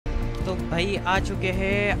तो भाई आ चुके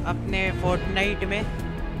हैं अपने फोर्टनाइट में।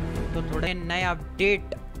 तो थोड़े नए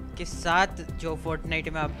अपडेट के साथ जो फोर्टनाइट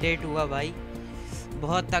में अपडेट हुआ भाई,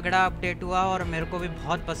 बहुत तगड़ा अपडेट हुआ और मेरे को भी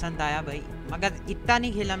बहुत पसंद आया भाई। मगर इतना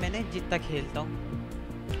नहीं खेला मैंने जितना खेलता हूँ।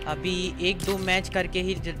 अभी 1-2 मैच करके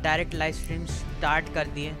ही डायरेक्ट लाइव स्ट्रीम स्टार्ट कर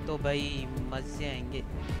दिए, तो भाई मज़े आएंगे।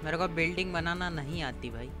 मेरे को बिल्डिंग बनाना नहीं आती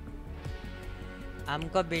भाई,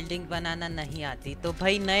 हमको बिल्डिंग बनाना नहीं आती। तो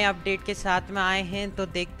भाई नए अपडेट के साथ में आए हैं, तो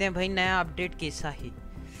देखते हैं भाई नया अपडेट कैसा है।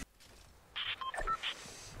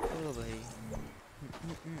 ओ भाई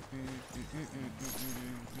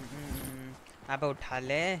अब उठा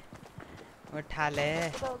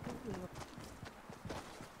ले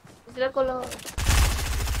Kalau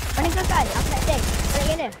mana kakak? Aku nak tank. Balik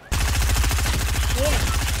kena. Ni.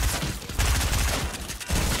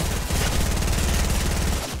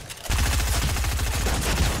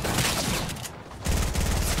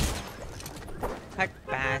 हट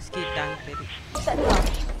भैंस की टांग तेरी। Tak dengar.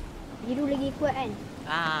 Biru lagi kuat kan?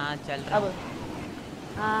 चल रहा। Apa?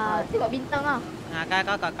 Tengok bintang ah.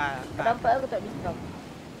 kakak Nampak aku tak bintang.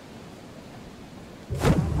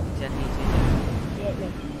 चल नीचे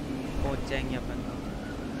Lihat. पहुंच जाएंगे अपन तो।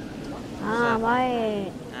 Baik.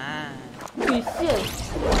 Bisa.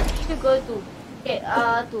 Itu kau tu.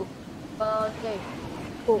 Tu. Okay.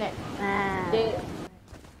 Oh.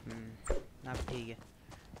 अब ठीक है,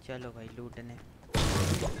 चलो भाई लूटने।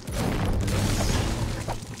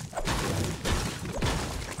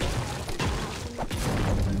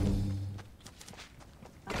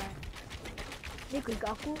 Ni ikut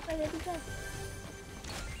aku kan tadi kan?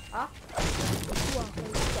 Aku.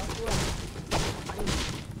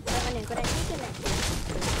 Mana kau nak ni kan?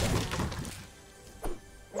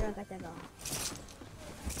 Orang kata kau.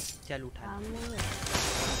 चल उठा।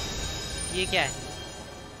 ये क्या है?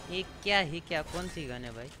 ये क्या कौन सी गन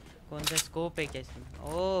है भाई? कौन सा स्कोप है क्या इसमें?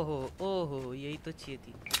 ओहो यही तो चाहिए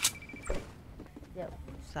थी।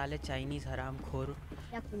 साले चाइनीज हरामखोर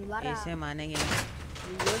ऐसे मानेंगे नहीं।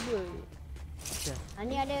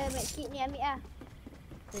 Ni ada medkit ni, ambil ah.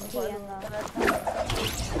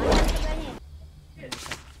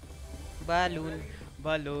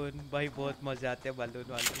 balloon भाई बहुत मजे आते हैं balloon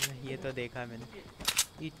वाले। ये तो देखा मैंने।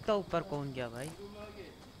 इतना ऊपर कौन गया भाई?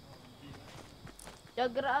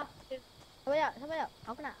 Jaga. Sabar.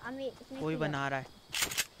 Aku nak ambil sini. कोई बना रहा है।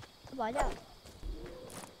 Sabar je.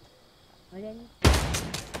 Boleh ni.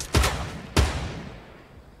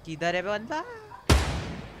 किधर है बंदा?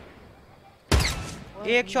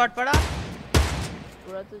 एक शॉट पड़ा।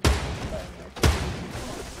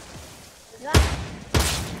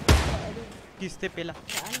 किससे पेला?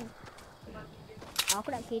 Aku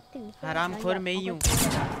nak kereta. हरामखोर मैं ही हूँ।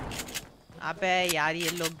 अबे यार ये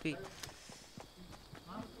लोग भी।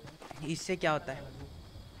 इससे क्या होता है?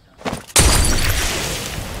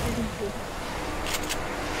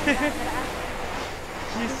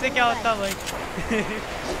 इससे क्या होता भाई?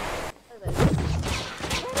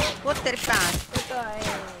 वो तेरे पास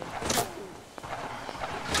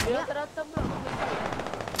Dia teratam belum?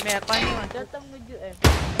 मैं पानी में Datang menuju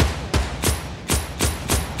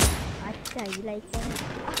Acah gila ikan.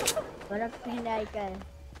 Orang pindah ikan.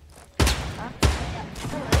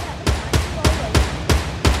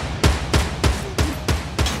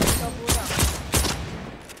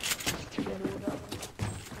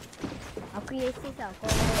 Aku yesis lah.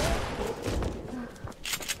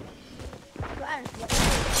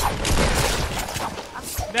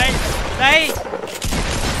 नहीं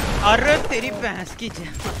अरे तेरी भैंस की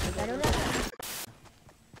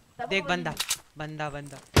देख बंदा।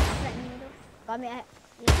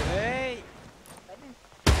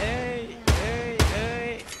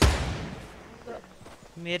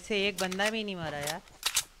 मेरे से एक बंदा भी नहीं मारा यार।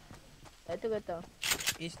 Itu kata.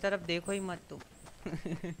 इस तरफ देखो ही मत तुम।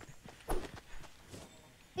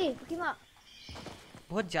 Kimak.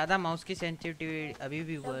 बहुत ज्यादा माउस की सेंसिटिविटी अभी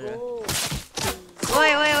भी बढ़ रहा है।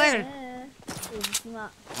 ओए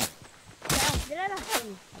Kimak.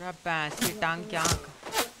 अरे भैंस की टांग क्या?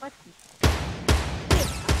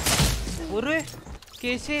 अरे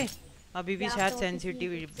कैसे? अभी भी शायद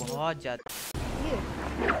सेंसिटिविटी बहुत ज्यादा।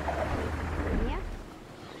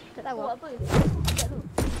 Tak tahu apa.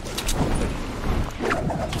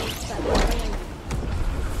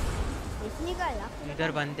 Sini kan lah.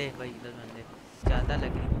 इधर बंदे भाई, इधर बंदे ज्यादा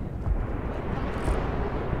लग रही।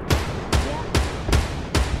 Ya.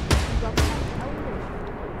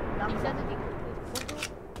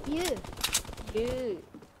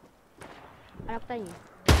 Aku tanya.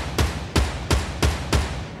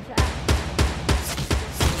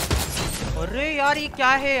 अरे यार ये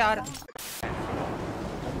क्या है यार?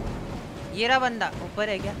 ये रहा बंदा ऊपर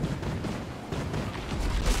है क्या?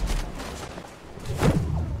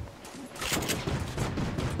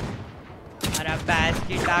 भैंस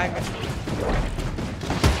की टांग।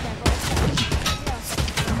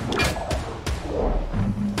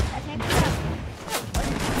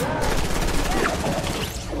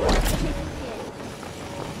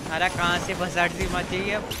 अरे कहाँ से बसाट सी मची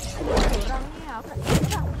है।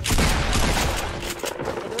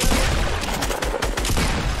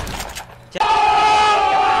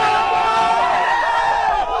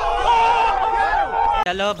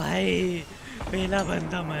 चलो भाई, पहला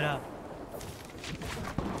बंदा मरा।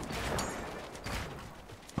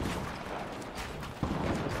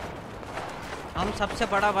 हम सबसे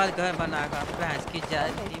बड़ा बात घर बनाएगा भैंस की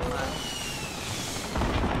जाती मार।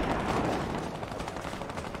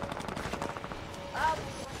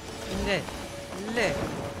 ले ले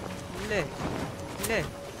ले ले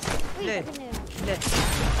ले ले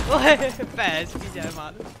ओए भैंस की जाए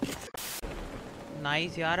मार।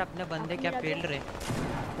 नाइस यार, अपने बंदे क्या फेल रहे।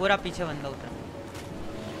 पूरा पीछे बंदा उतरा।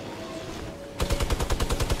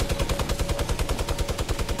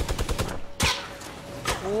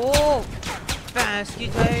 ओ भैंस की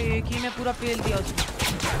जाए, एक ही में पूरा फेल दिया उसने।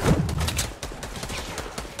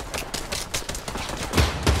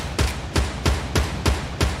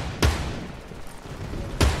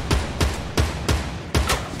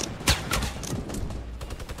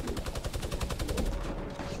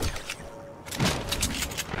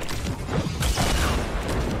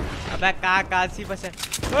 अबे कासी बस है।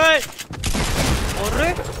 ओए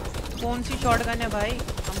अरे कौन सी शॉटगन है भाई,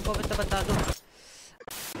 हमको भी तो बता दो।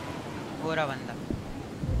 हो रहा बंदा,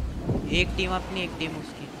 एक टीम अपनी एक टीम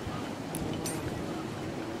उसकी।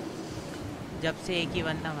 जब से एक ही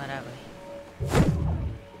बंदा मरा है भाई।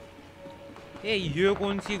 ये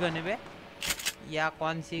कौन सी गन है बे, या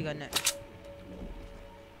कौन सी गन है?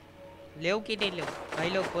 ले कि नहीं ले भाई?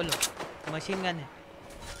 लो बोलो, मशीन गन है।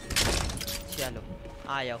 चलो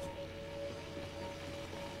आ जाओ।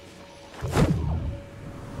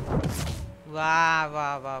 वाह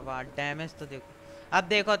वाह वाह वाह, डैमेज तो देखो। अब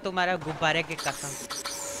देखो तुम्हारे गुब्बारे की कसम।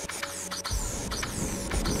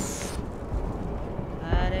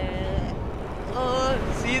 अरे ओ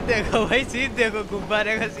सीन देखो भाई, सीन देखो,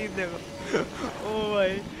 गुब्बारे का सीन देखो। ओ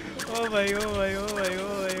भाई ओ भाई ओ भाई ओ भाई ओ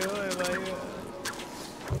भाई ओ भाई।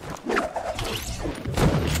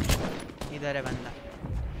 इधर है बंदा।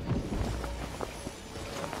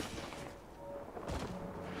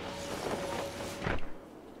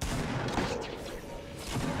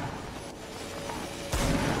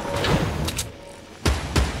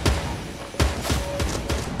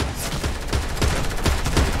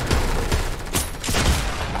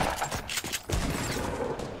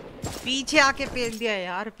 पीछे आके फेंक दिया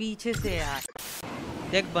यार, पीछे से यार।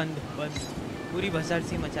 देख बंद बंद, पूरी भसड़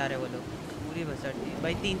सी मचा रहे वो लोग, पूरी भसड़ सी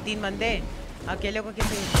भाई। तीन तीन बंदे अकेले को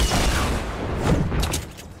कैसे?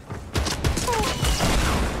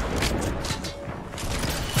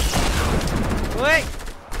 ओए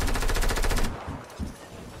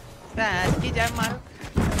भैंस की जाए मारो।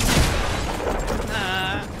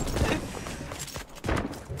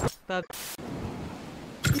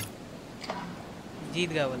 जीत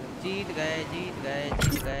गए वो लोग, जीत गए जीत गए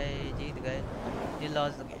जीत गए जीत गए। ये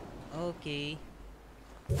लॉस हो गया। ओके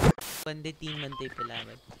बंदे, तीन बंदे पिलाए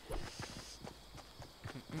भाई।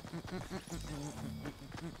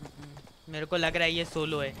 मेरे को लग रहा है ये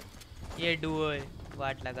सोलो है, ये डुओ है।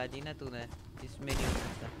 वाट लगा दी ना तूने, इसमें नहीं हो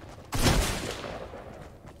सकता।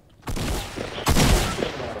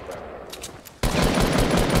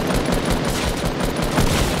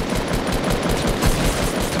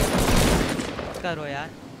 करो यार,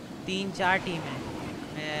 3-4 टीम है।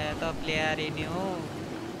 मैं तो प्लेयर ही नहीं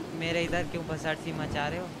हूँ, मेरे इधर क्यों बसट सी मचा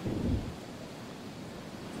रहे हो?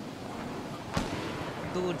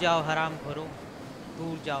 दूर जाओ हराम खोरो,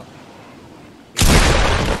 दूर जाओ।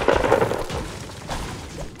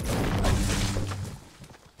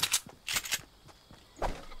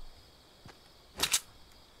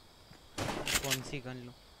 कौन सी गन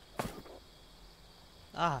लूं?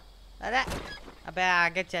 अरे अबे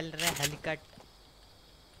आगे चल रहे हेलिकॉप्टर।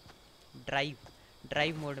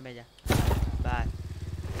 ड्राइव मोड में जा बाहर।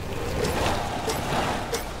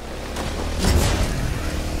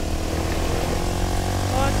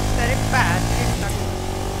 और तेरे पैर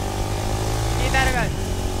इधर कर।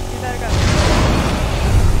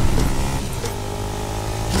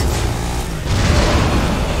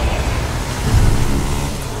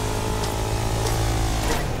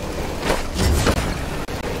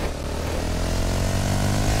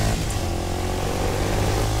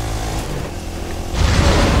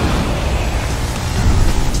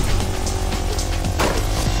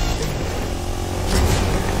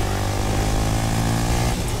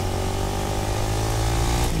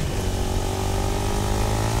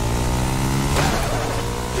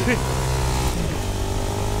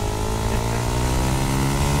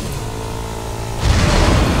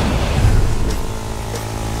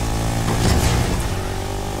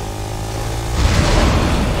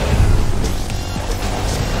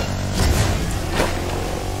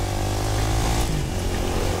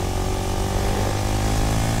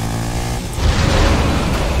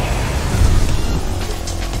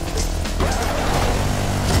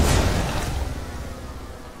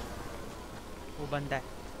 बंदा है।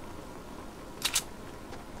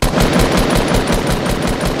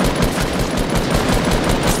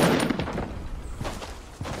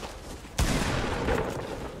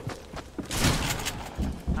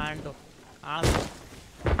 आन दो, आन दो।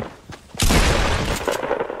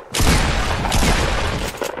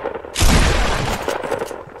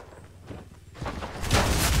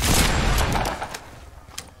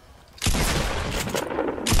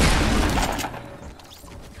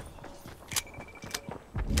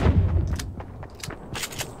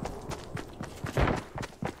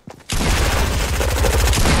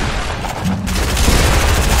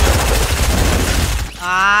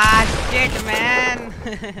 Shit man.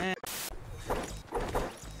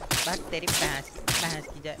 भाग तेरी भैंस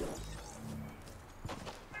की जाए।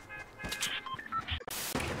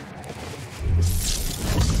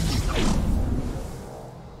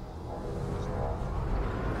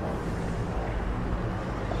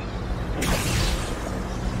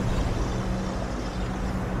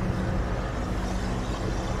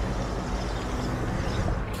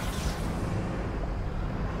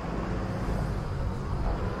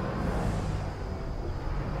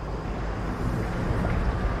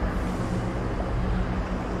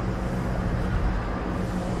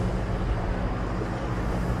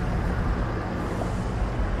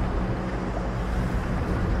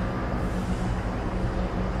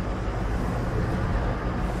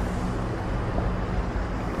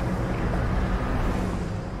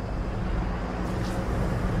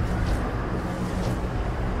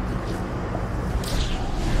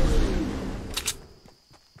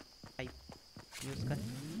 यूज कर,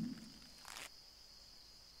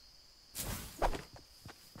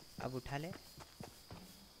 अब उठा ले।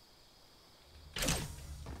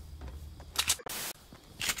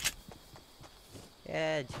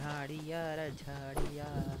 ए झाड़िया रे झाड़िया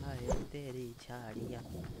है तेरी झाड़िया,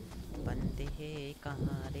 बंदे है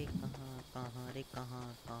कहाँ रे कहाँ, कहाँ रे कहाँ,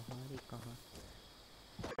 कहाँ रे कहाँ।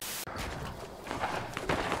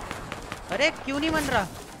 अरे क्यों नहीं बन रहा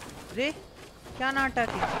रे, क्या नाटक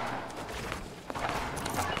है।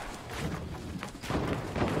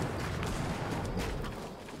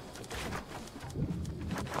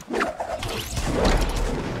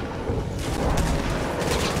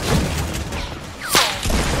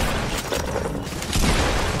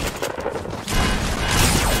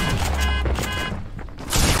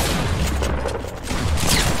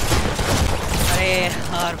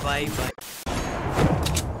 यार भाई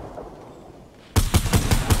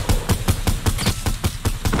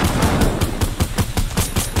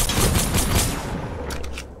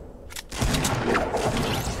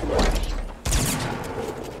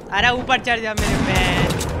अरे ऊपर चढ़ जा मेरे बहन।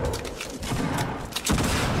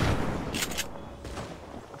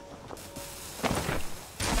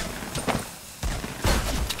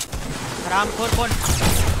 हरामखोर कौन?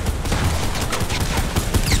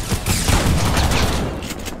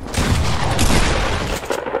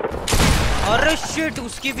 अरे शिट,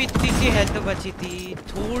 उसकी भी इतनी सी हेल्थ बची थी,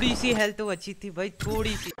 थोड़ी सी हेल्थ बची थी भाई,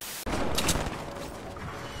 थोड़ी सी।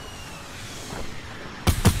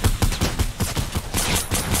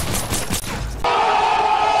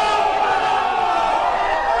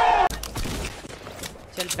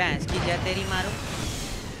 चल भैंस की जा तेरी मारो,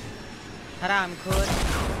 हरामखोर।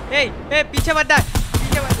 ए पीछे मत डाल,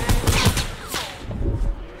 पीछे मत।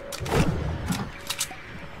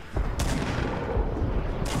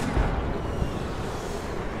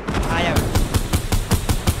 आया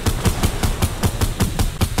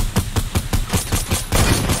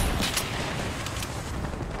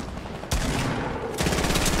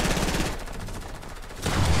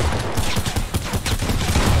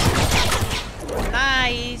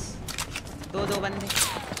नाइस, दो बंदे।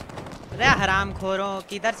 अरे हरामखोरों,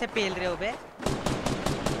 किधर से पेल रहे हो बे?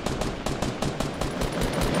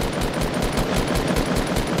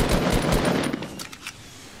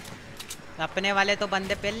 अपने वाले तो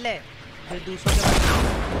बंदे पेल ले, फिर दूसरों के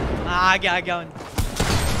बंदे आ गया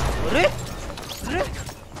अरे अरे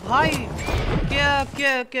भाई, क्या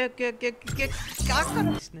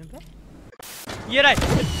कर इसने बे? ये रहा।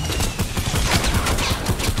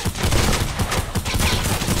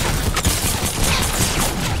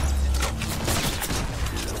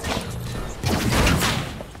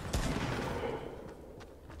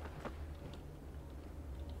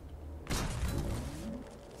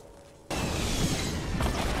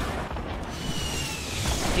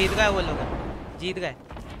 जीत गए वो लोग, जीत गए।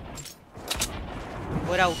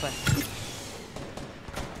 पूरा ऊपर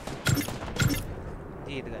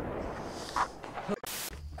जीत गए।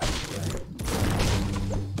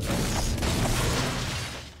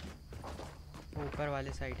 ऊपर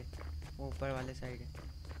वाले साइड है, ऊपर वाले साइड है।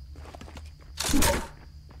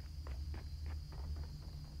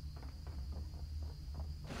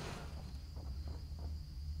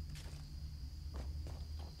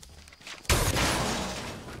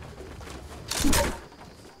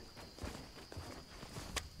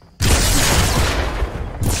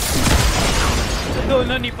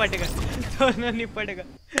 दोनों निपट गए, दोनों निपट गए।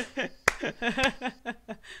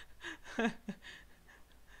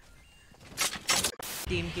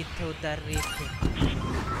 टीम कितने उतर रही थे,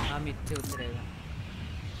 हम इतने उतरेगा।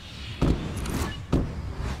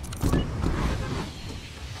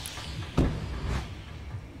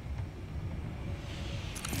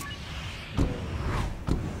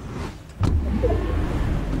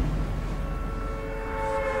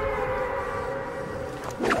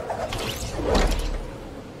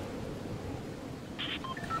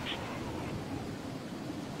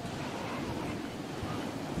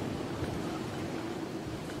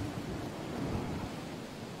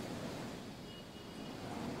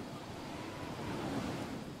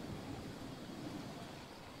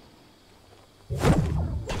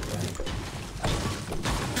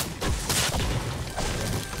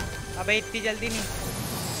 अबे इतनी जल्दी नहीं।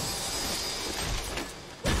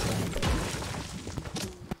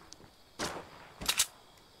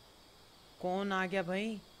 कौन आ गया भाई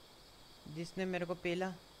जिसने मेरे को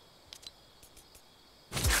पेला?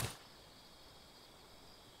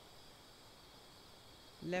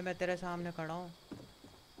 ले मैं तेरे सामने खड़ा हूँ,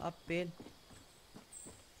 अब पेल।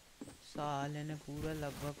 साले ने पूरा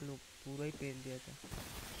लगभग पूरा ही पेल दिया था।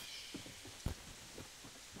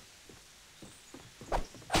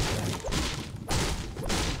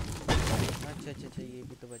 अच्छा ये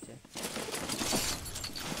भी तो बचा है।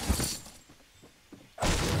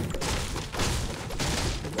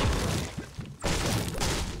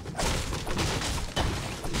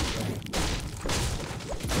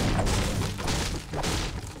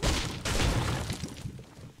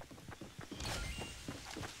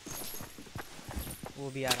 वो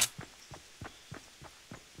भी आ रहा।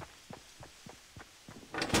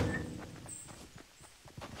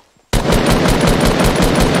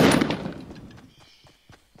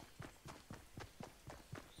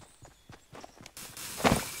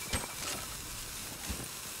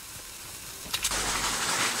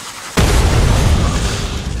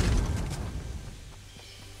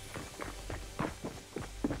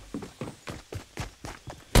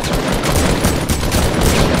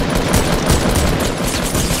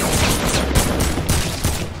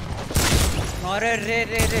 अरे रे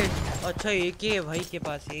रे रे, अच्छा एक ही है भाई के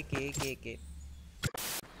पास, एक है।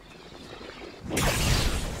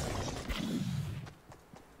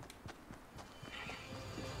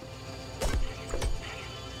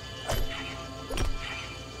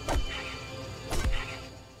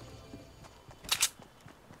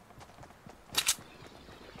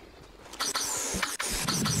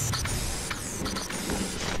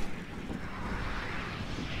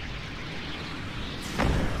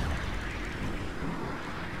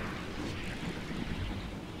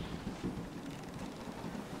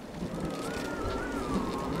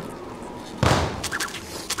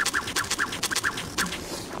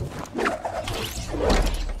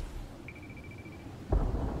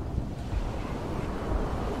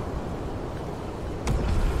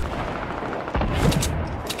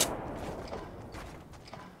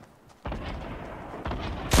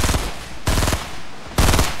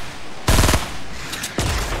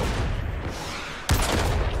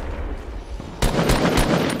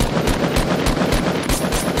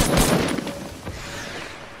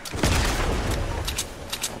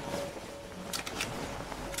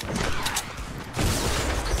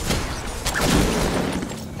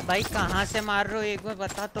 भाई कहाँ से मार रहे हो, एक बार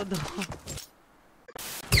बता तो दो।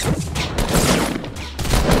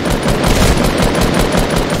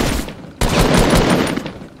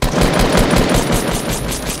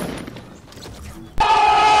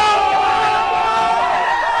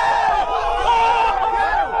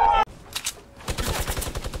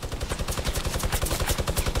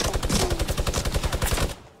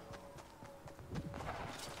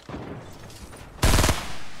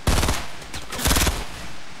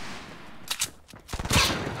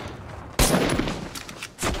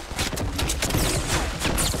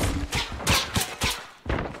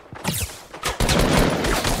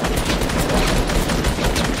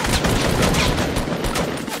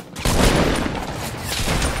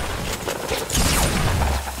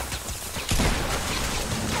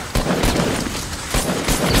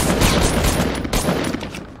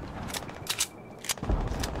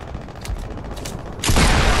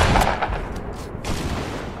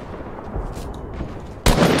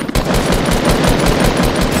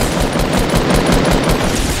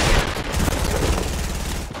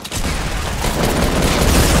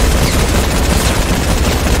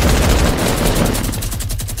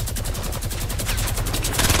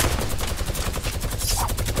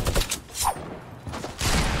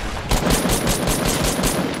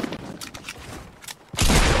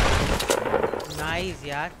 प्लीज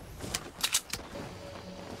यार।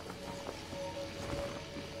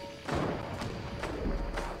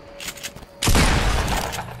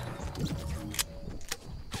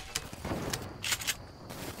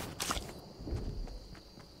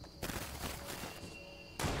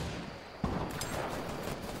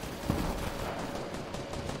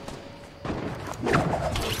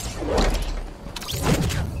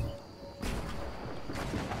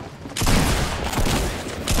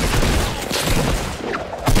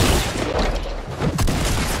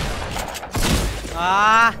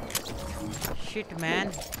 Shit, man.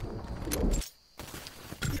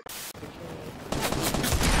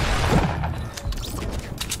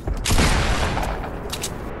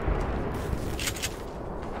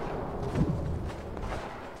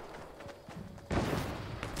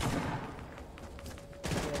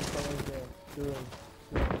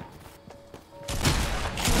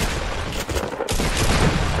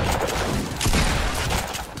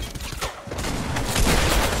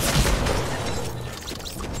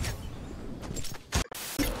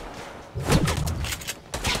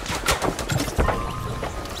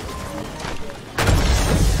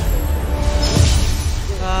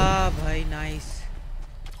 भाई नाइस।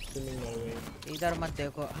 इधर मत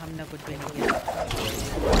देखो, हमने कुछ भी नहीं किया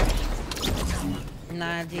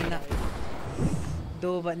ना जी ना।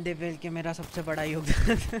 2 बंदे मिल के मेरा सबसे बड़ा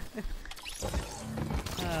योगदान।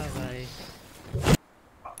 हाँ भाई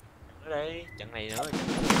đây trận này nữa.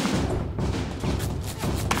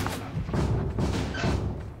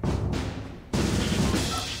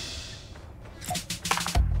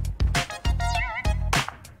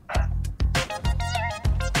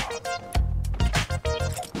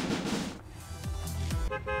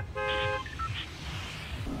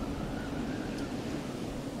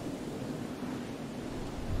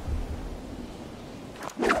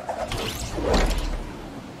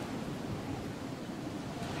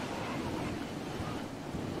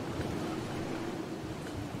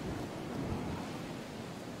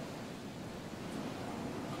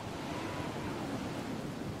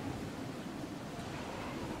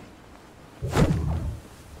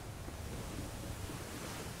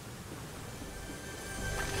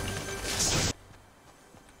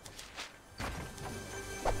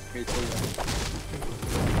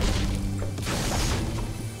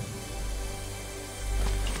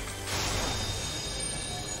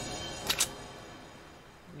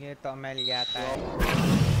 ये तो मिल जाता है।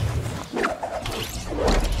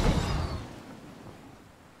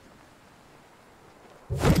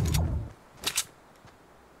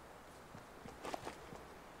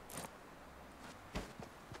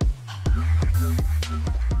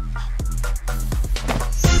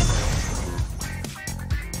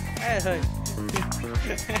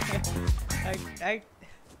 I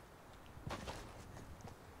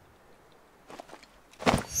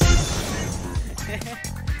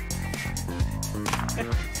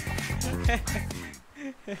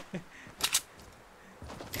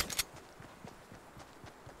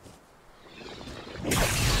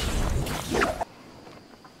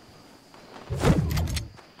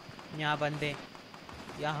यहाँ बंदे,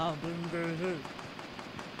 यहाँ बंदे हैं।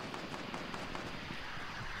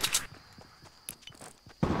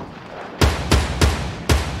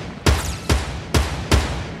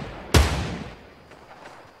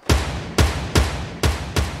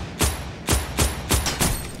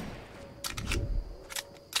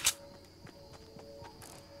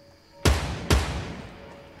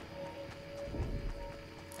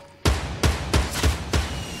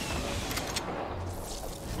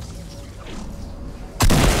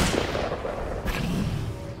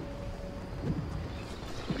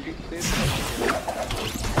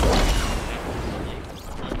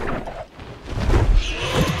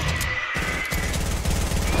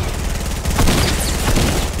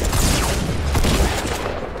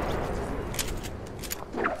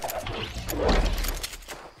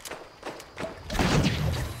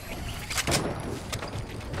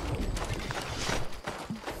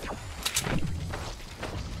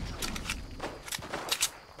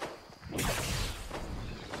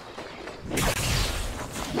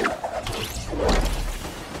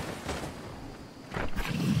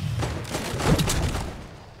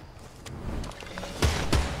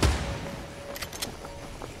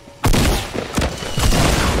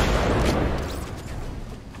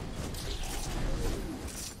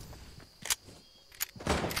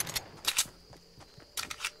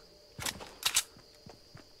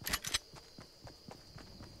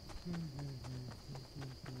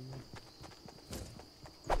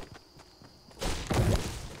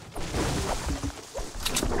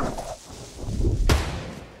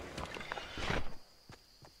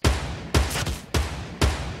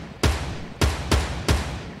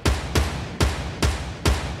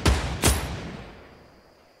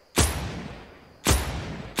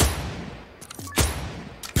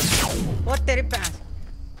 ओ तेरी पैंस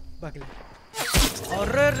बगले।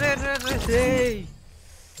 और रे रे रे रे रे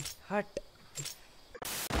हट।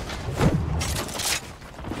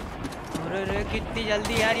 अरे रे कितनी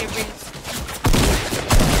जल्दी यार ये बिल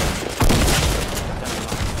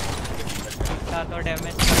तो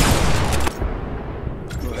डैमेज।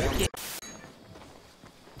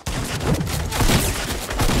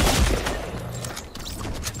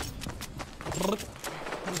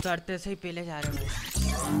 उतरते से ही पहले जा रहे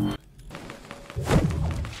हैं।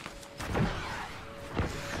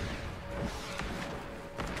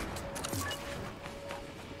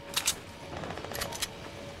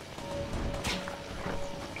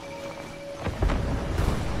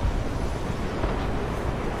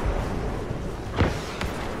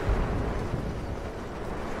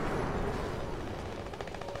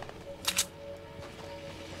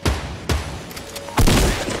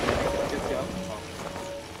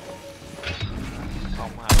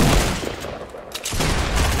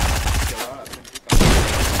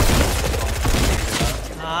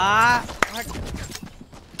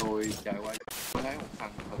 Tôi chạy qua tôi thấy một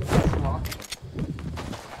thằng thật slot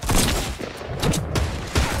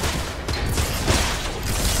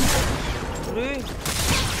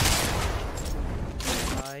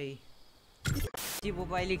भाई जी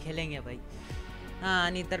मोबाइल ही खेलेंगे भाई।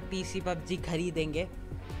 हाँ नहीं तर पीसी पबजी खरीदेंगे।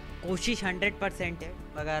 कोशिश 100% है।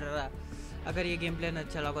 अगर ये गेम प्लान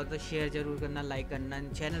अच्छा लगा तो शेयर जरूर करना, लाइक करना,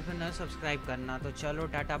 चैनल पर ना सब्सक्राइब करना। तो चलो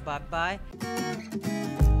टाटा बाय बाय।